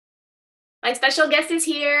My special guest is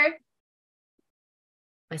here.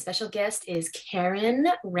 My special guest is Karen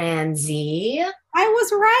Ranzi. I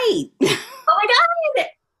was right. Oh my God.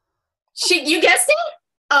 You guessed it?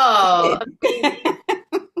 Oh, amazing.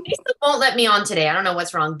 They still won't let me on today. I don't know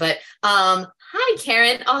what's wrong, but hi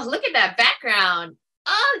Karen. Oh, look at that background.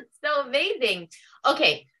 Oh, it's so amazing.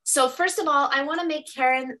 Okay, so first of all, I want to make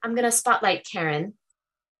Karen, I'm gonna spotlight Karen.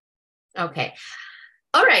 Okay.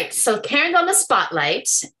 All right, so Karen's on the spotlight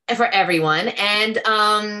for everyone,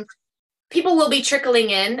 and people will be trickling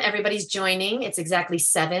in. Everybody's joining. It's exactly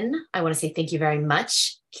 7. I want to say thank you very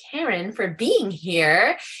much, Karen, for being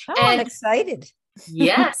here. Oh, I'm And excited.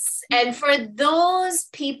 yes, and for those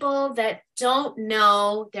people that don't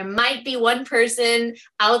know, there might be one person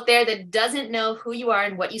out there that doesn't know who you are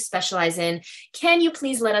and what you specialize in. Can you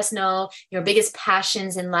please let us know your biggest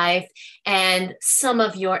passions in life and some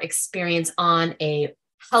of your experience on a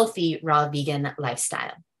healthy raw vegan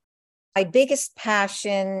lifestyle? My biggest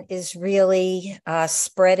passion is really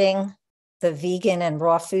spreading the vegan and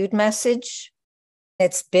raw food message.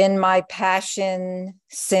 It's been my passion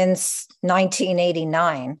since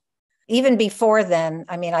 1989. Even before then,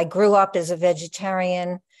 I grew up as a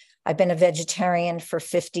vegetarian. I've been a vegetarian for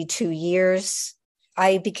 52 years.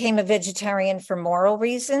 I became a vegetarian for moral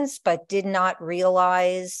reasons, but did not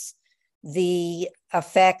realize the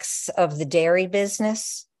effects of the dairy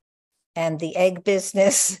business and the egg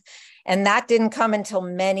business. And that didn't come until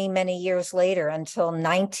many, many years later, until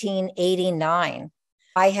 1989.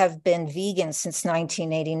 I have been vegan since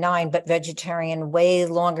 1989, but vegetarian way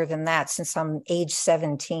longer than that, since I'm age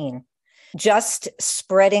 17. Just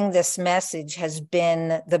spreading this message has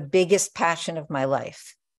been the biggest passion of my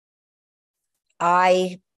life.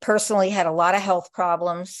 I personally had a lot of health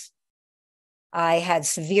problems. I had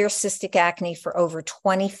severe cystic acne for over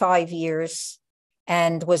 25 years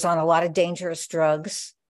and was on a lot of dangerous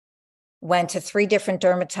drugs. Went to 3 different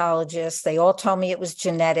dermatologists. They all told me it was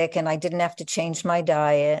genetic and I didn't have to change my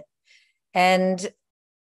diet. And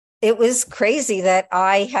it was crazy that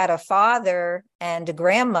I had a father and a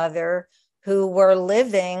grandmother who were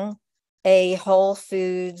living a whole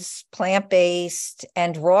foods, plant-based,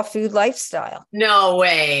 and raw food lifestyle. No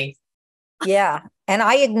way. Yeah. And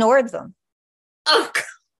I ignored them. Oh,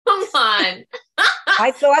 come on.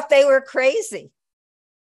 I thought they were crazy.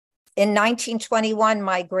 In 1921,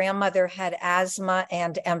 my grandmother had asthma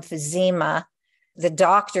and emphysema. The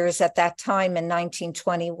doctors at that time in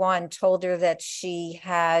 1921 told her that she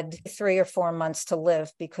had 3 or 4 months to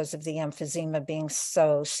live because of the emphysema being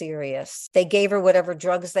so serious. They gave her whatever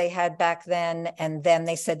drugs they had back then, and then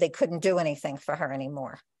they said they couldn't do anything for her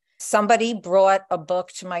anymore. Somebody brought a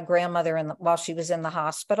book to my grandmother while she was in the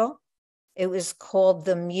hospital. It was called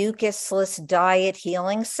The Mucusless Diet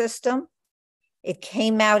Healing System. It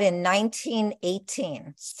came out in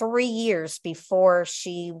 1918, 3 years before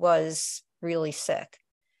she was really sick.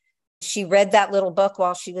 She read that little book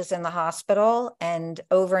while she was in the hospital, and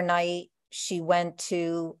overnight she went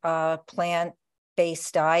to a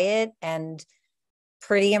plant-based diet, and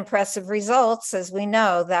pretty impressive results. As we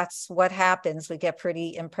know, that's what happens. We get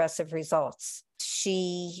pretty impressive results.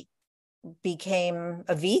 She became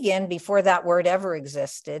a vegan before that word ever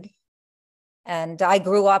existed. And I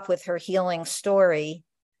grew up with her healing story,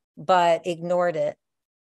 but ignored it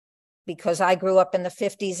because I grew up in the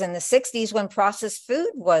 50s and the 60s when processed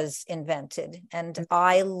food was invented. And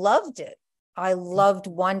I loved it. I loved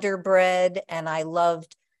Wonder Bread, and I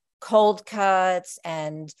loved cold cuts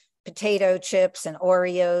and potato chips and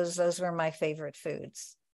Oreos. Those were my favorite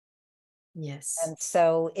foods. Yes. And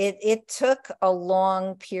so it took a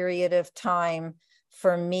long period of time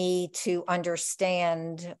for me to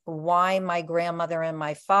understand why my grandmother and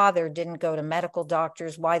my father didn't go to medical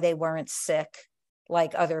doctors, why they weren't sick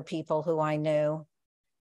like other people who I knew,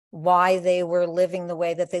 why they were living the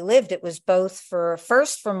way that they lived. It was both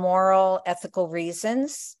first for moral, ethical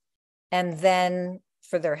reasons, and then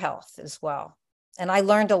for their health as well. And I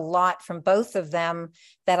learned a lot from both of them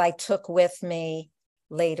that I took with me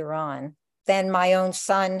later on. Then my own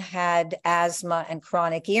son had asthma and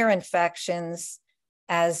chronic ear infections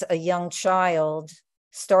as a young child,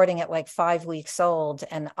 starting at like 5 weeks old.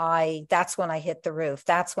 And that's when I hit the roof.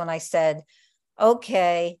 That's when I said,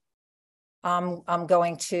 okay, I'm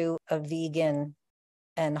going to a vegan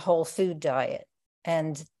and whole food diet.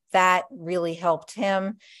 And that really helped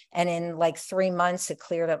him. And in like 3 months, it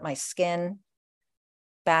cleared up my skin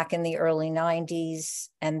back in the early 90s.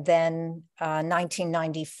 And then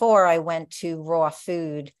 1994, I went to raw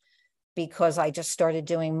food because I just started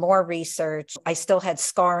doing more research. I still had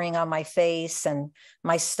scarring on my face, and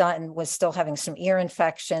my son was still having some ear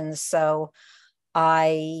infections. So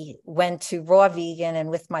I went to raw vegan and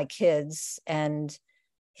with my kids, and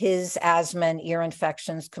his asthma and ear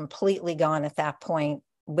infections completely gone at that point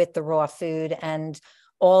with the raw food. And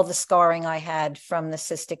all the scarring I had from the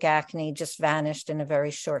cystic acne just vanished in a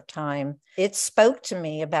very short time. It spoke to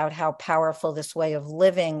me about how powerful this way of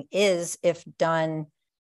living is if done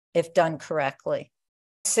correctly.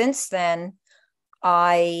 Since then,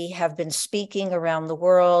 I have been speaking around the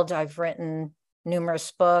world. I've written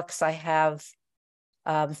numerous books. I have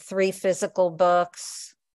 3 physical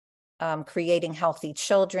books, Creating Healthy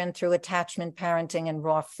Children Through Attachment Parenting and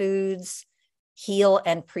Raw Foods, Heal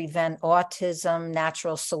and Prevent Autism,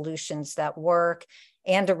 Natural Solutions That Work,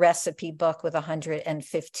 and a recipe book with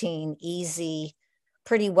 115 easy,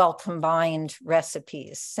 pretty well combined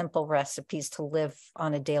recipes, simple recipes to live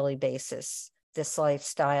on a daily basis, this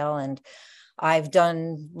lifestyle. And I've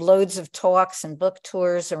done loads of talks and book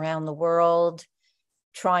tours around the world,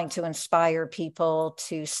 trying to inspire people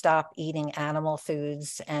to stop eating animal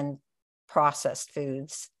foods and processed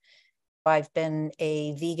foods. I've been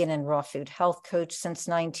a vegan and raw food health coach since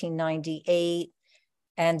 1998.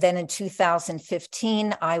 And then in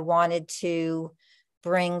 2015, I wanted to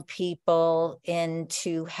bring people in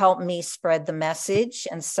to help me spread the message.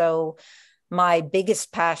 And so my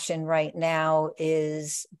biggest passion right now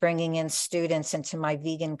is bringing in students into my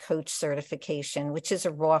vegan coach certification, which is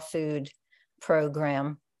a raw food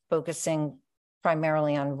program focusing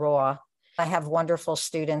primarily on raw. I have wonderful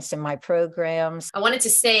students in my programs. I wanted to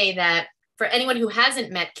say that for anyone who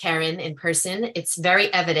hasn't met Karen in person, it's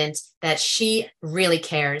very evident that she really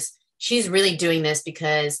cares. She's really doing this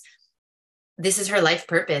because this is her life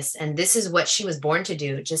purpose. And this is what she was born to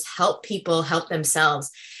do. Just help people help themselves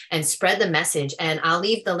and spread the message. And I'll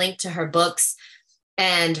leave the link to her books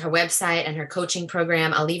and her website and her coaching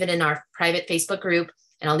program. I'll leave it in our private Facebook group,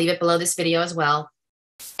 and I'll leave it below this video as well.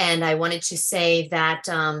 And I wanted to say that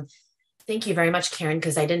thank you very much, Karen,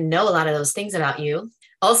 because I didn't know a lot of those things about you.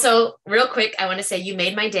 Also, real quick, I want to say you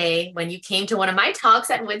made my day when you came to one of my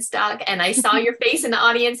talks at Woodstock and I saw your face in the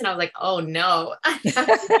audience and I was like, oh no, I have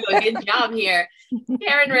to do a good job here.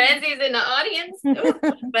 Karen Ranzi is in the audience.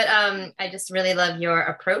 But I just really love your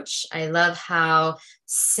approach. I love how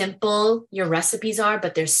simple your recipes are,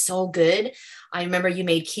 but they're so good. I remember you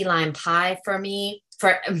made key lime pie for me.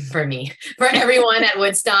 For everyone at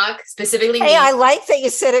Woodstock, specifically me. Hey, I like that you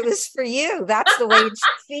said it was for you. That's the way it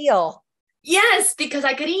should feel. Yes, because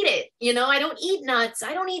I could eat it. You know, I don't eat nuts.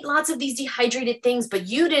 I don't eat lots of these dehydrated things, but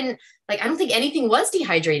you didn't, like, I don't think anything was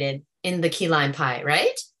dehydrated in the key lime pie,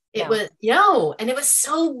 right? It was, and it was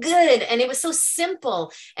so good and it was so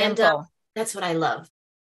simple. And that's what I love.